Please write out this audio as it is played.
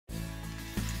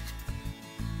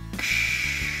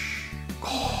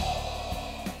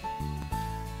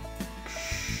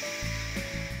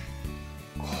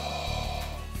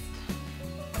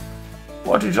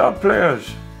What is up, players?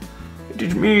 It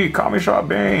is me, Commissar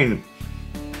Bane,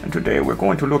 and today we're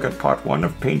going to look at part 1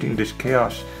 of painting this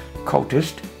Chaos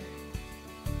Cultist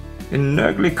in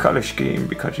Nurgle color scheme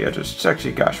because he has a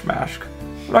sexy gas mask,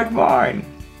 like mine.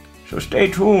 So stay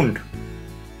tuned.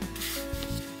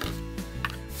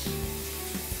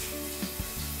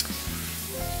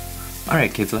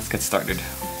 Alright kids, let's get started.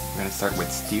 We're going to start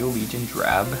with Steel Legion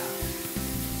Drab,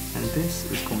 and this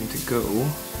is going to go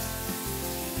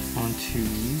onto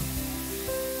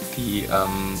the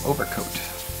overcoat.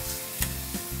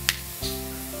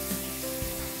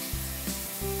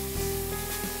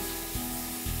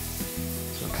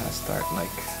 So we'll kind of start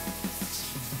like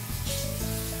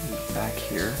back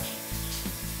here,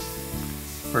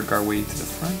 work our way to the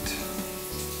front.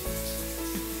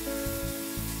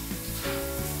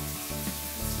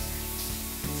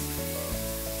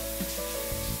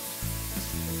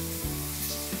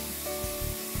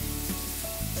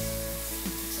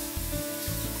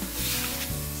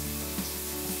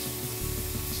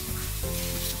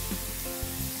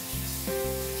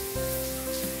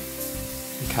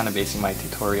 Kind of basing my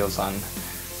tutorials on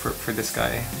for this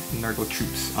guy, Nurgle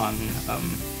troops, on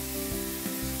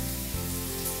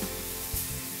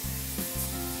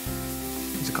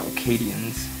what's it called,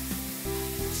 Acadians.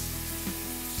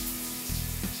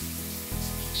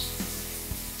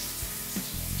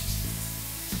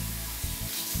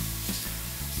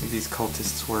 These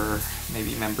cultists were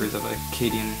maybe members of a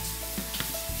Acadian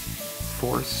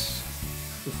force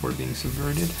before being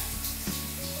subverted.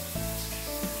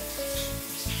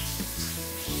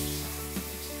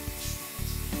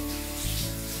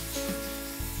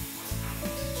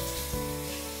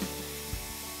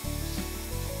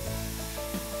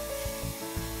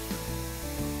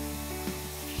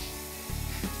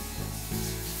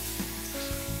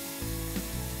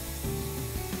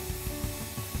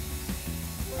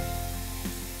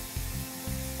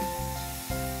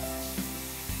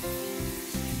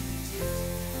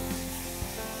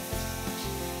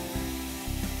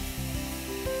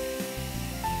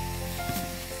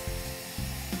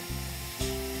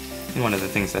 And one of the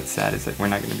things that's sad is that we're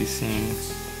not going to be seeing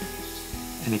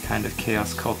any kind of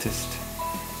Chaos Cultist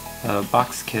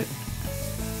box kit.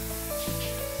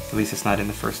 At least it's not in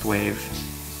the first wave.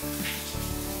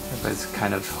 I was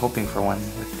kind of hoping for one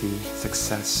with the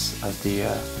success of the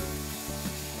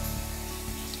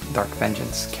Dark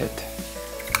Vengeance kit.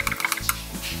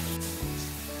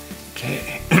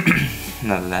 Okay,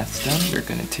 now that that's done, we're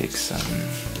going to take some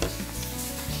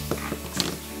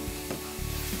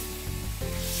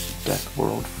Death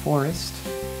World Forest.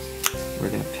 We're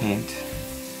going to paint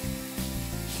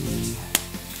the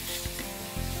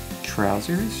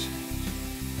trousers.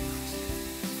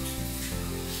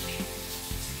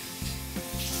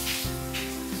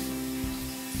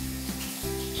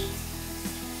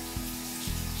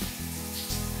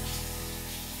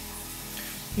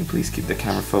 Can you please keep the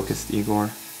camera focused, Igor?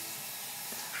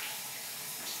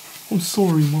 I'm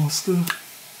sorry, Master.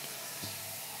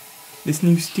 This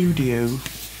new studio,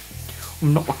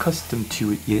 I'm not accustomed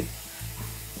to it yet.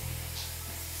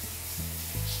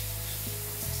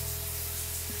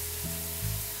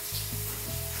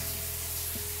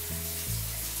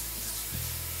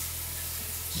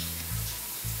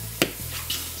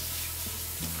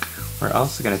 We're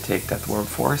also going to take Death World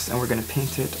Forest and we're going to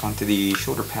paint it onto the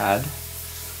shoulder pad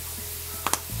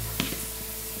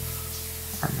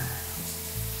armor.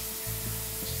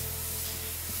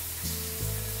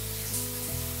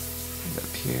 And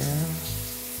up here.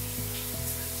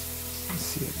 Let's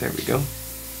see it. There we go.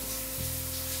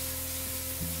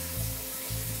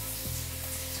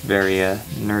 It's very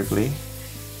nerdly,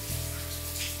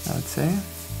 I would say.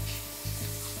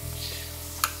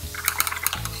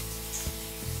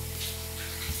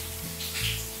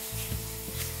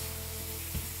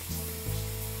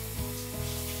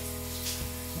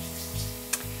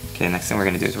 Okay, next thing we're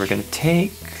going to do is we're going to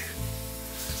take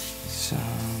some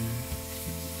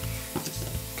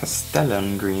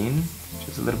Castellan green, which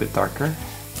is a little bit darker.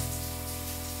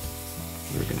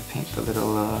 We're going to paint the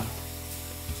little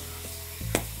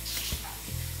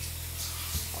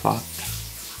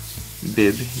cloth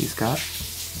bib he's got.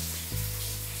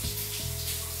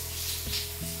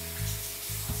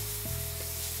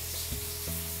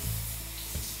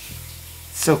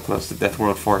 So close to Death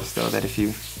World Forest though that if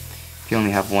you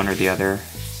only have one or the other,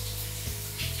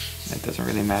 it doesn't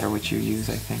really matter which you use,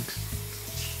 I think.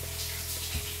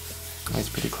 It's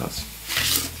pretty close.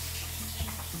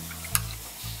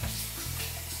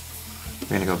 We're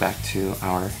going to go back to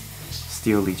our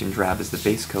Steel Legion Drab as the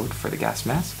base coat for the gas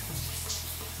mask.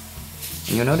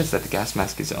 And you'll notice that the gas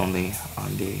mask is only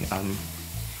on the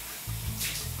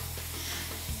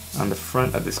on the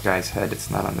front of this guy's head,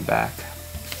 it's not on the back.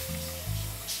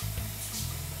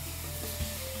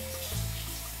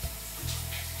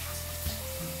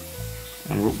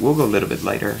 And we'll go a little bit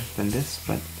lighter than this,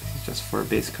 but this is just for a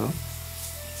base coat.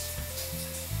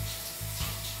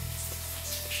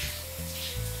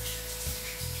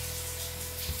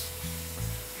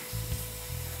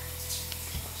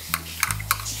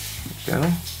 There we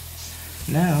go.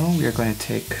 Now we are going to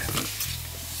take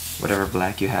whatever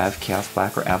black you have, Chaos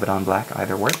Black or Abaddon Black,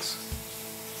 either works.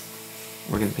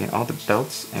 We're going to paint all the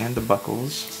belts and the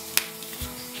buckles,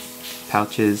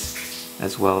 pouches,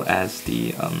 as well as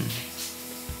the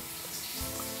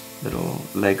little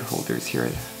leg holders here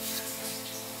at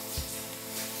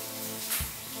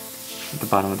the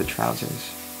bottom of the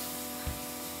trousers.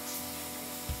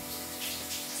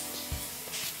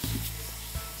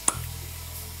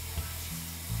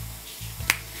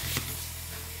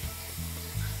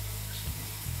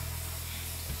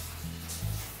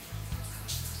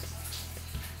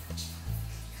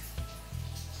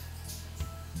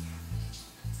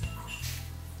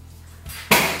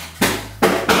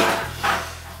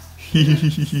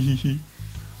 Making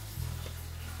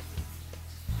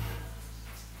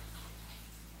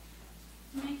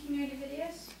nerdy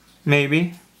videos?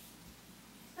 Maybe.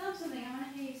 Tell them something, I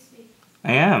want to hear you speak.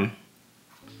 I am.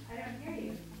 I don't hear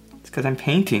you. It's because I'm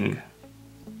painting.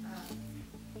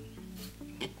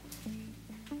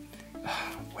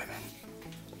 Women.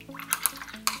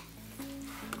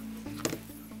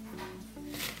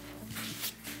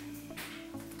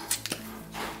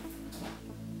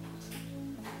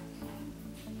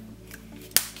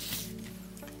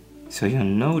 So you'll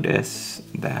notice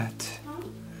that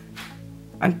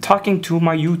I'm talking to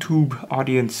my YouTube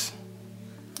audience.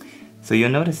 So you'll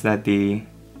notice that I'm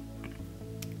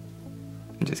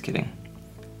just kidding.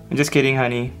 I'm just kidding,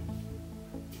 honey.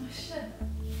 Oh, shut up.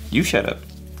 You shut up.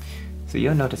 So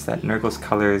you'll notice that Nurgle's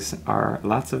colors are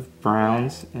lots of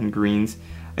browns and greens.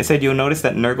 I said you'll notice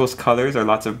that Nurgle's colors are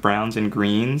lots of browns and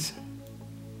greens.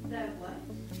 That what?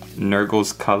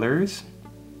 Nurgle's colors.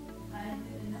 I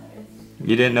didn't notice.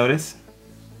 You didn't notice?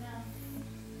 No.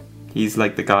 He's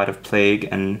like the god of plague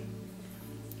and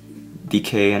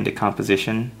decay and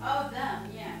decomposition. Oh, them,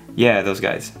 yeah. Yeah, those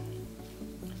guys.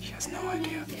 She has no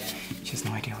idea. She has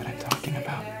no idea what I'm talking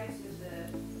about.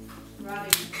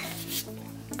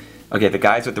 Okay, the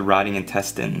guys with the rotting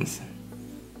intestines.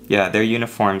 Yeah, their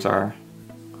uniforms are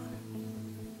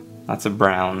lots of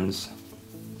browns,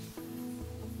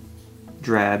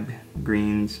 drab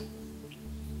greens.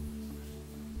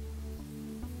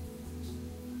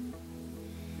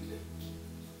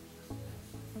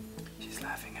 She's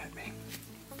laughing at me.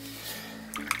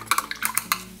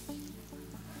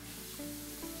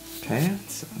 Okay,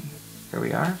 so here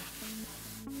we are.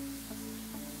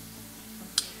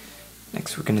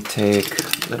 Next we're going to take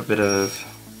a little bit of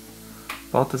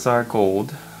Balthazar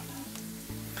Gold,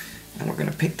 and we're going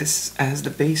to pick this as the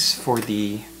base for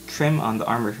the trim on the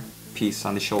armor piece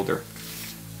on the shoulder.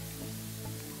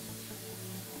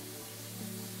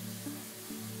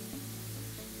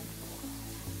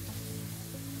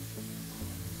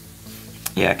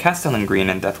 Yeah, Castellan Green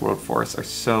and Deathworld Forest are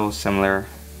so similar.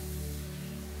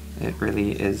 It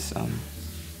really is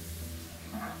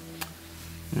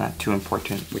not too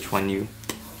important which one you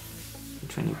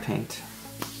paint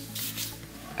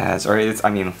as, or it's, I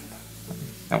mean,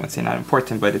 I wouldn't say not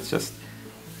important, but it's just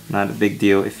not a big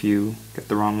deal if you get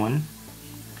the wrong one.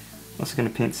 I'm also going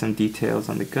to paint some details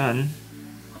on the gun.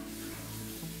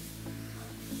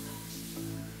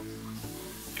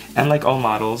 And like all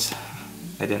models,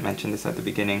 I didn't mention this at the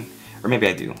beginning, or maybe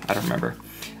I do, I don't remember.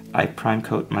 I prime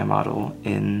coat my model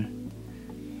in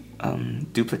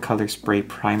Duplicolor Spray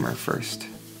Primer first.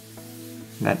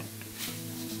 That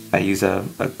I use a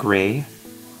gray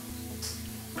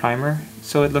primer,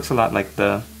 so it looks a lot like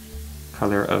the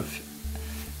color of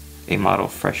a model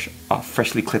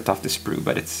freshly clipped off the sprue,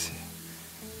 but it's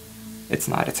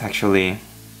not. It's actually,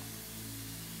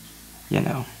 you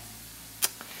know.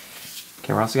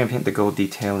 Okay, we're also gonna paint the gold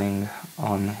detailing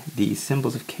on the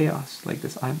symbols of chaos, like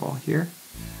this eyeball here.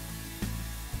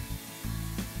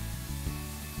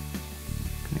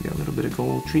 Gonna get a little bit of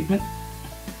gold treatment.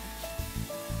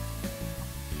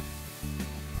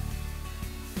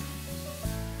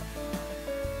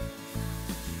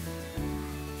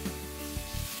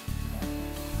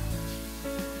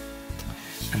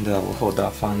 And we'll hold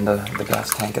off on the gas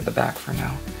tank at the back for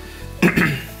now.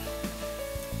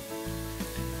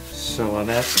 So while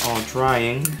that's all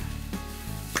drying,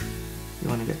 you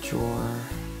want to get your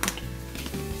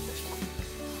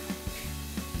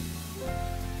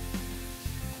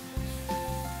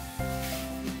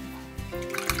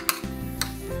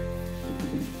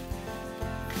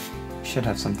should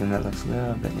have something that looks a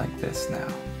little bit like this now.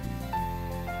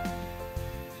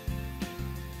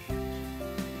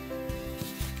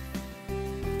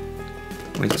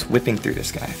 We're just whipping through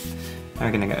this guy. Now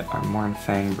we're gonna get our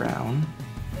Mornfang brown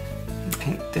and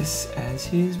paint this as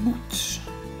his boots.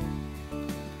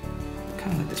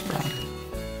 Kind of like this brown.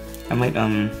 I might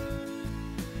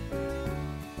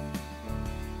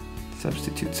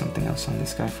substitute something else on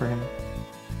this guy for him.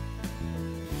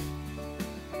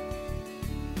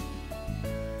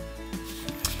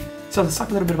 So let's talk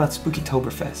a little bit about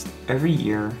Spookytoberfest. Every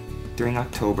year during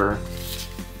October,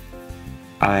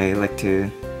 I like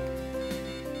to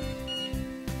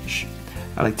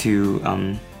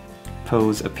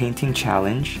pose a painting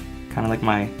challenge, kind of like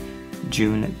my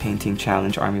June painting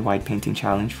challenge, army-wide painting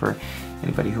challenge for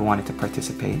anybody who wanted to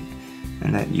participate.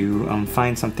 And that you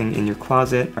find something in your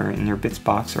closet or in your bits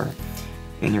box or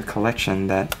in your collection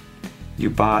that you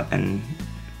bought and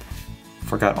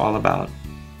forgot all about,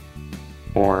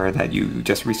 or that you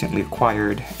just recently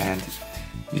acquired and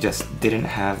you just didn't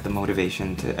have the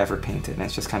motivation to ever paint it, and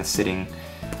it's just kind of sitting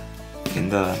in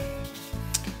the,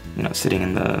 you know, sitting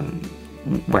in the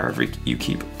wherever you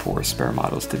keep poor spare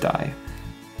models to die.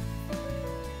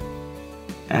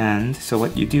 And so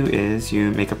what you do is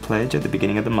you make a pledge at the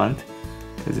beginning of the month,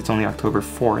 because it's only October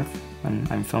 4th when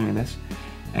I'm filming this,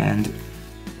 and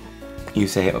you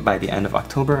say, by the end of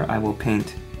October I will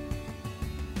paint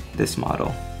this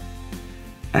model.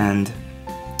 And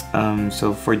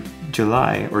so for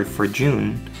July, or for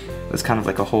June, it was kind of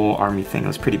like a whole army thing. It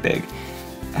was pretty big,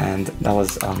 and that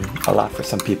was a lot for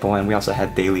some people. And we also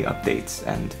had daily updates,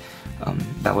 and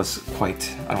that was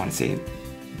quite, I don't want to say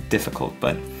difficult,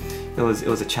 but it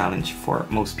was a challenge for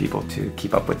most people to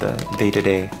keep up with the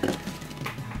day-to-day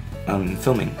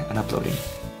filming and uploading.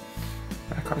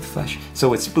 Back with flesh. So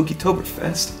with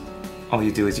Spookytoberfest, all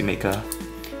you do is you make a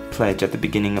pledge at the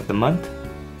beginning of the month,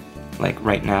 like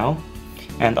right now,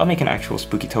 and I'll make an actual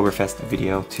Spookytoberfest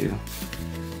video to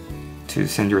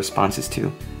send your responses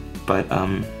to. But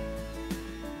oh,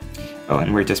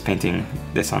 and we're just painting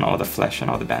this on all the flesh and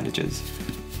all the bandages.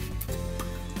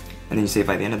 And then you say,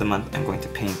 by the end of the month, I'm going to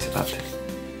paint up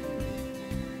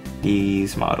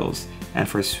these models. And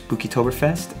for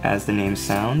Spookytoberfest, as the name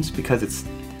sounds, because it's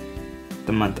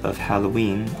the month of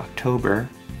Halloween, October,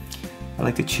 I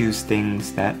like to choose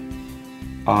things that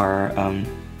are,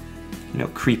 you know,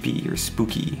 creepy or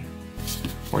spooky,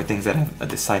 or things that have a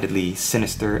decidedly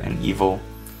sinister and evil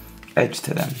edge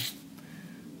to them.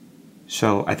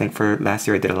 So I think for last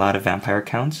year I did a lot of vampire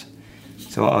counts.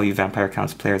 So all you vampire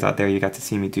counts players out there, you got to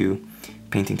see me do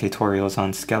painting tutorials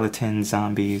on skeletons,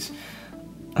 zombies,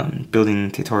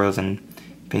 building tutorials and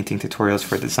painting tutorials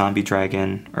for the zombie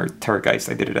dragon, or Terrorgeist.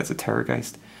 I did it as a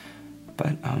Terrorgeist.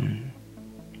 But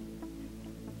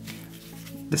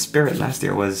the spirit last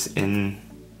year was in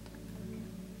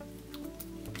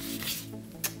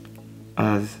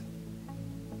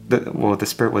the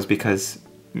spirit was because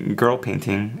girl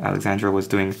painting, Alexandra, was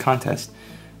doing a contest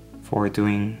for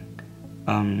doing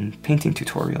painting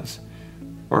tutorials,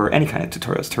 or any kind of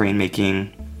tutorials, terrain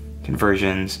making,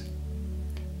 conversions,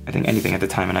 I think anything at the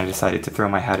time, and I decided to throw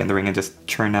my hat in the ring and just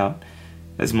churn out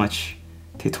as much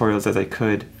tutorials as I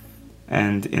could.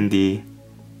 And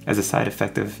as a side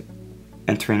effect of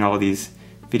entering all these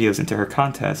videos into her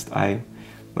contest, I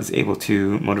was able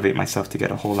to motivate myself to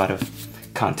get a whole lot of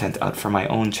content out for my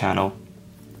own channel.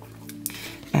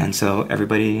 And so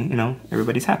everybody, you know,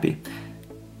 everybody's happy.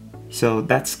 So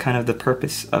that's kind of the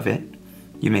purpose of it.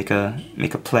 You make a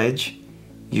pledge.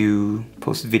 You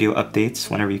post video updates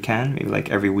whenever you can, maybe like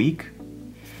every week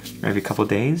or every couple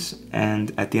days.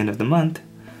 And at the end of the month,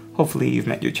 hopefully you've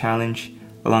met your challenge.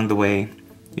 Along the way,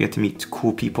 you get to meet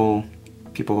cool people.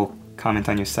 People will comment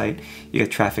on your site. You get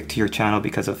traffic to your channel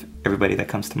because of everybody that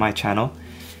comes to my channel.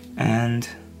 And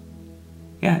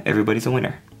yeah, everybody's a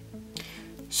winner.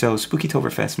 So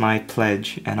Spookytoberfest, my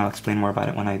pledge, and I'll explain more about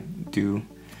it when I do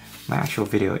my actual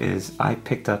video, is I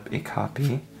picked up a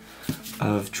copy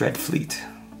of Dreadfleet,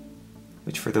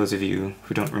 which for those of you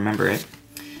who don't remember it,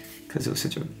 because it was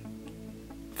such a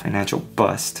financial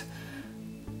bust,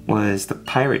 was the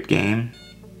pirate game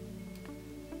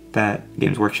that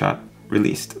Games Workshop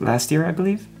released last year, I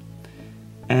believe.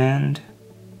 And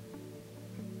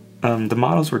the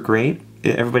models were great.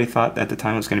 Everybody thought at the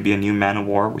time it was going to be a new Man of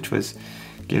War, which was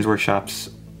Games Workshop's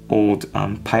old,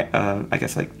 I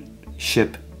guess, like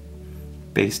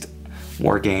ship-based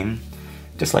war game,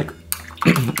 just like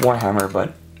Warhammer,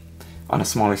 but on a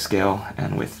smaller scale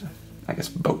and with, I guess,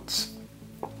 boats.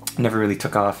 Never really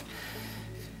took off,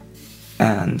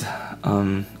 and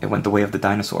it went the way of the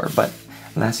dinosaur. But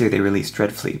last year they released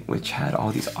Dreadfleet, which had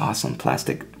all these awesome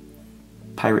plastic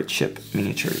pirate ship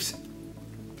miniatures.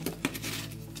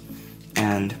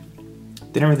 And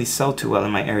didn't really sell too well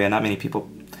in my area. Not many people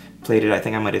played it. I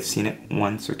think I might have seen it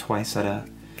once or twice at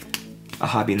a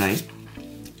hobby night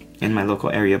in my local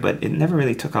area, but it never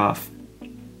really took off.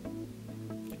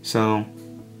 So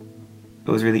it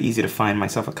was really easy to find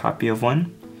myself a copy of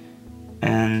one,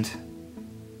 and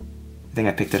I think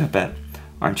I picked it up at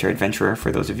Armchair Adventurer,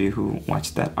 for those of you who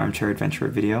watched that Armchair Adventurer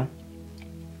video.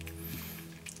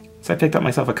 So I picked up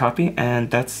myself a copy,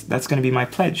 and that's going to be my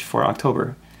pledge for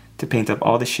October, to paint up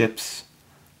all the ships,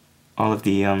 all of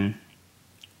the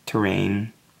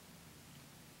terrain,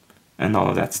 and all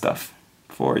of that stuff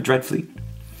for Dreadfleet.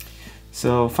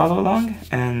 So follow along,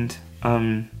 and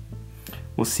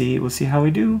we'll see how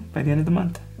we do by the end of the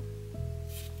month.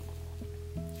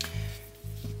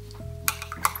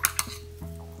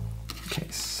 Okay,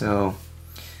 so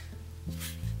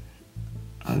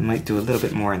I might do a little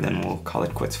bit more and then we'll call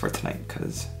it quits for tonight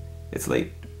because it's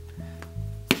late.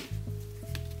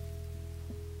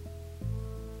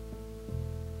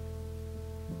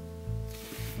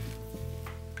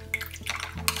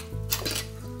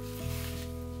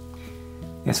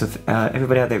 Yeah, so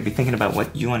everybody out there, be thinking about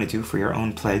what you want to do for your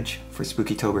own pledge for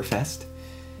Spookytoberfest.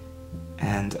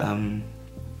 And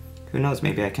who knows,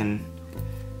 maybe I can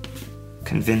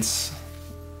convince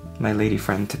my lady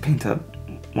friend to paint up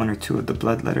one or two of the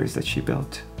blood letters that she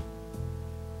built.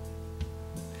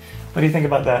 What do you think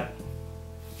about that?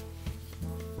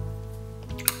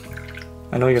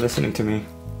 I know you're listening to me.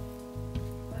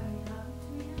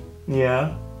 Yeah?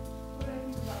 What do I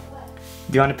think about what?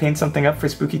 Do you want to paint something up for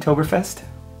Spookytoberfest?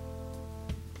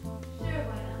 Sure,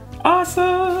 why not?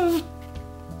 Awesome!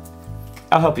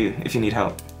 I'll help you if you need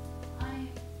help. I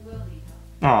will need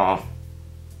help. Aww.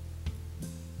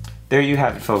 There you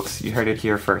have it, folks. You heard it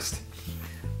here first.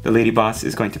 The lady boss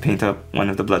is going to paint up one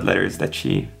of the blood letters that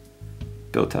she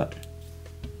built up.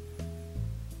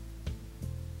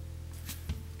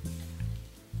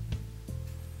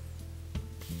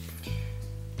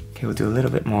 Okay, we'll do a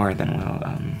little bit more, then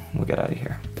we'll get out of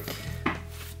here.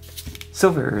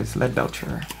 Silver's Lead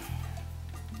Belcher.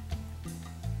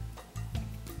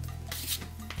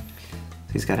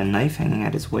 He's got a knife hanging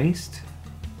at his waist.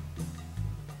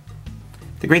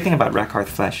 The great thing about Rakarth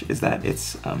Flesh is that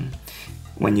it's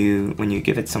when you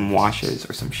give it some washes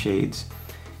or some shades,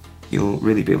 you'll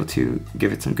really be able to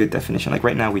give it some good definition. Like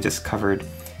right now, we just covered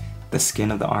the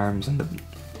skin of the arms and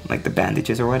the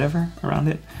bandages or whatever around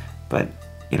it. But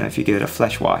you know, if you give it a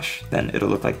flesh wash, then it'll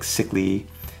look like sickly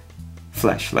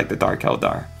flesh, like the Dark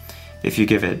Eldar. If you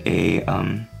give it a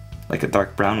like a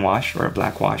dark brown wash or a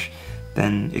black wash,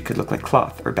 then it could look like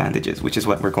cloth or bandages, which is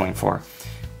what we're going for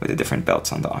with the different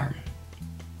belts on the arm.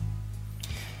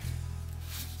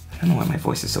 I don't know why my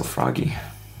voice is so froggy.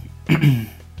 Did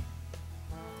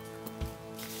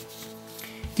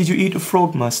you eat a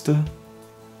frog, master?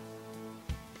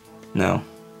 No,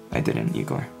 I didn't,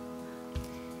 Igor.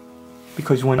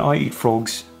 Because when I eat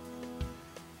frogs,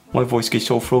 my voice gets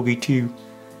so froggy too.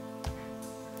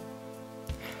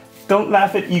 Don't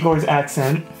laugh at Igor's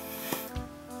accent.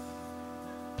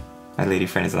 My lady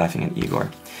friend is laughing at Igor.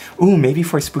 Ooh, maybe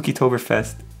for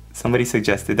Spookytoberfest, somebody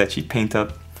suggested that she paint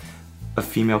up a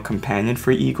female companion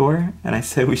for Igor, and I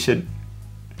said we should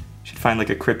find like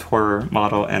a crypt horror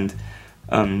model and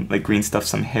like green stuff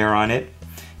some hair on it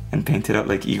and paint it up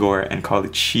like Igor and call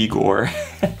it Shigor.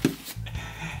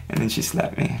 And then she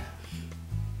slapped me.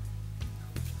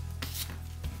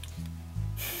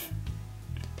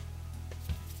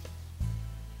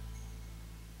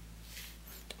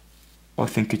 I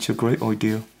think it's a great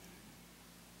idea.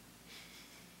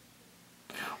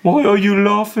 Why are you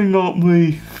laughing at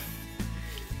me?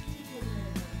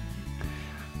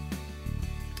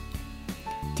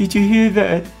 Did you hear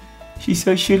that? She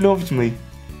said she loves me.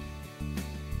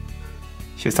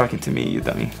 She was talking to me, you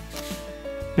dummy.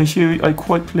 And I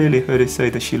quite clearly heard her say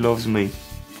that she loves me.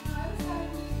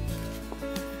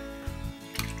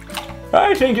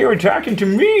 I think you were talking to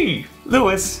me,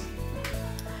 Lewis.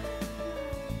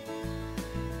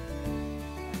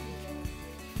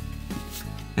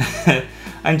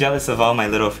 I'm jealous of all my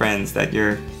little friends that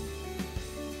you're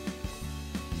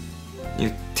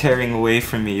tearing away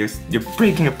from me. You're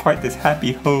breaking apart this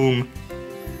happy home.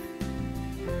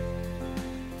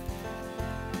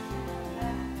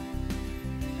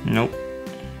 Nope.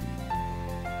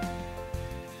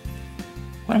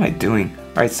 What am I doing?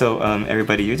 Alright, so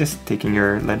everybody, you're just taking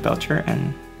your lead belcher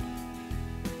and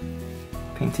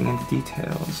painting in the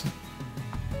details.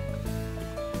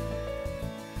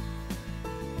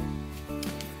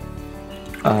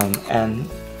 And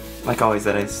like always,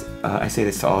 that I say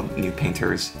this to all new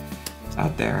painters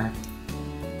out there.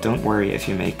 don't worry if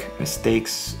you make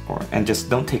mistakes, and just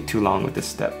don't take too long with this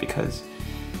step, because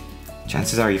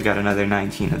chances are you've got another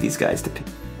 19 of these guys to pick.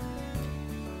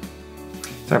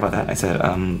 Sorry about that. I said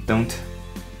don't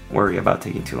worry about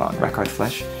taking too long. Rack hard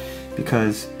flesh,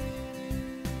 because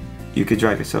you could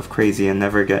drive yourself crazy and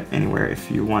never get anywhere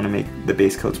if you want to make the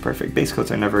base coats perfect. Base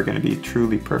coats are never going to be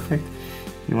truly perfect.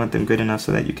 You want them good enough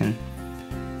so that you can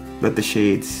let the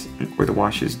shades or the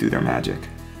washes do their magic.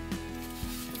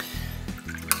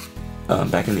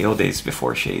 Back in the old days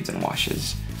before shades and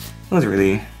washes, it was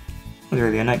really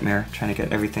a nightmare trying to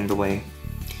get everything the way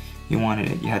you wanted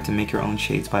it. You had to make your own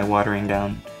shades by watering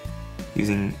down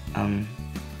using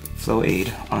flow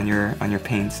aid on your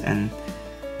paints, and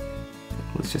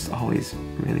it was just always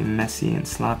really messy and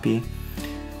sloppy.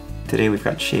 Today we've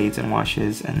got shades and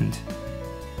washes, and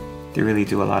they really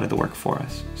do a lot of the work for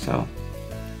us. So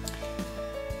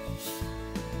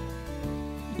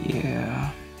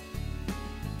yeah.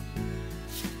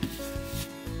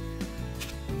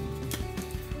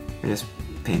 We're just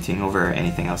painting over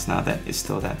anything else now that is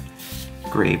still that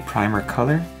gray primer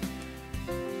color.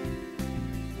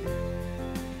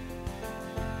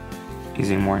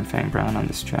 Using Mornfang Brown on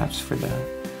the straps for the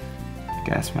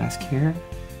gas mask here.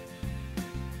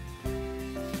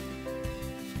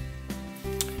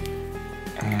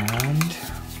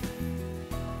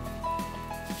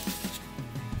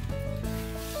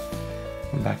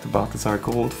 And back to Balthazar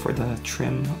Gold for the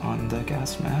trim on the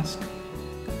gas mask.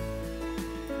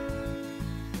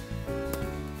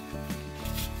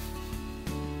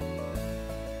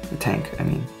 The tank, I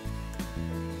mean.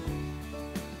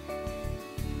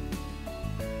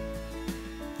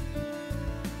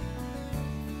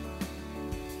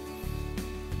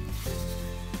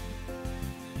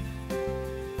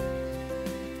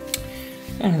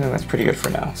 And I think that's pretty good for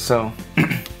now. So,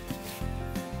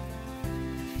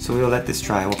 so we'll let this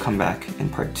dry. We'll come back in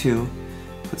part 2,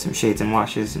 put some shades and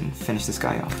washes, and finish this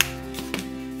guy off.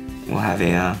 We'll have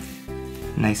a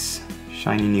nice,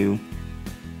 shiny new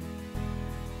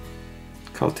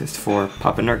cultist for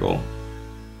Papa Nurgle.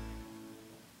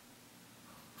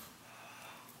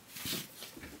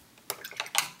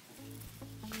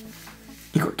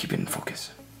 Igor, keep it in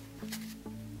focus.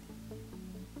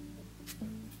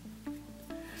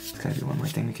 There's gotta be one more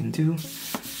thing we can do.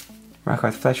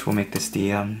 Rockhearth Flesh will make this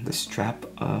the strap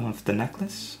of the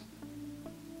necklace.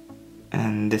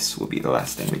 And this will be the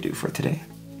last thing we do for today.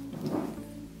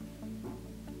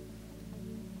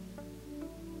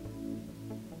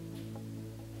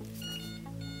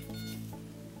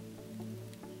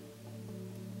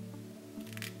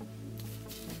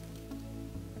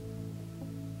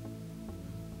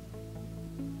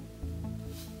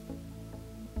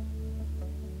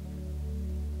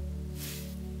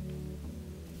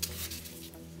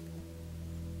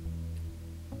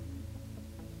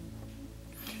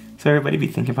 So everybody be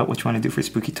thinking about what you want to do for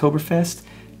Spookytoberfest,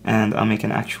 and I'll make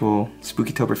an actual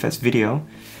Spookytoberfest video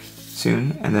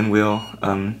soon, and then we'll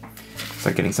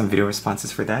start getting some video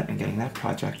responses for that and getting that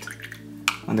project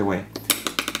underway.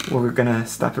 Well, we're gonna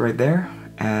stop it right there,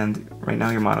 and right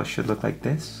now your model should look like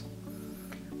this.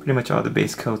 Pretty much all the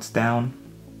base coats down.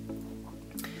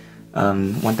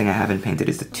 One thing I haven't painted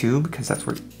is the tube, because that's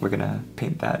where we're gonna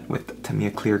paint that with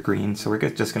Tamiya Clear Green, so we're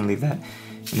just gonna leave that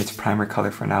in its primer color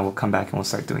for now. We'll come back and we'll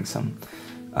start doing some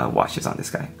washes on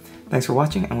this guy. Thanks for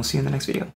watching, and we'll see you in the next video.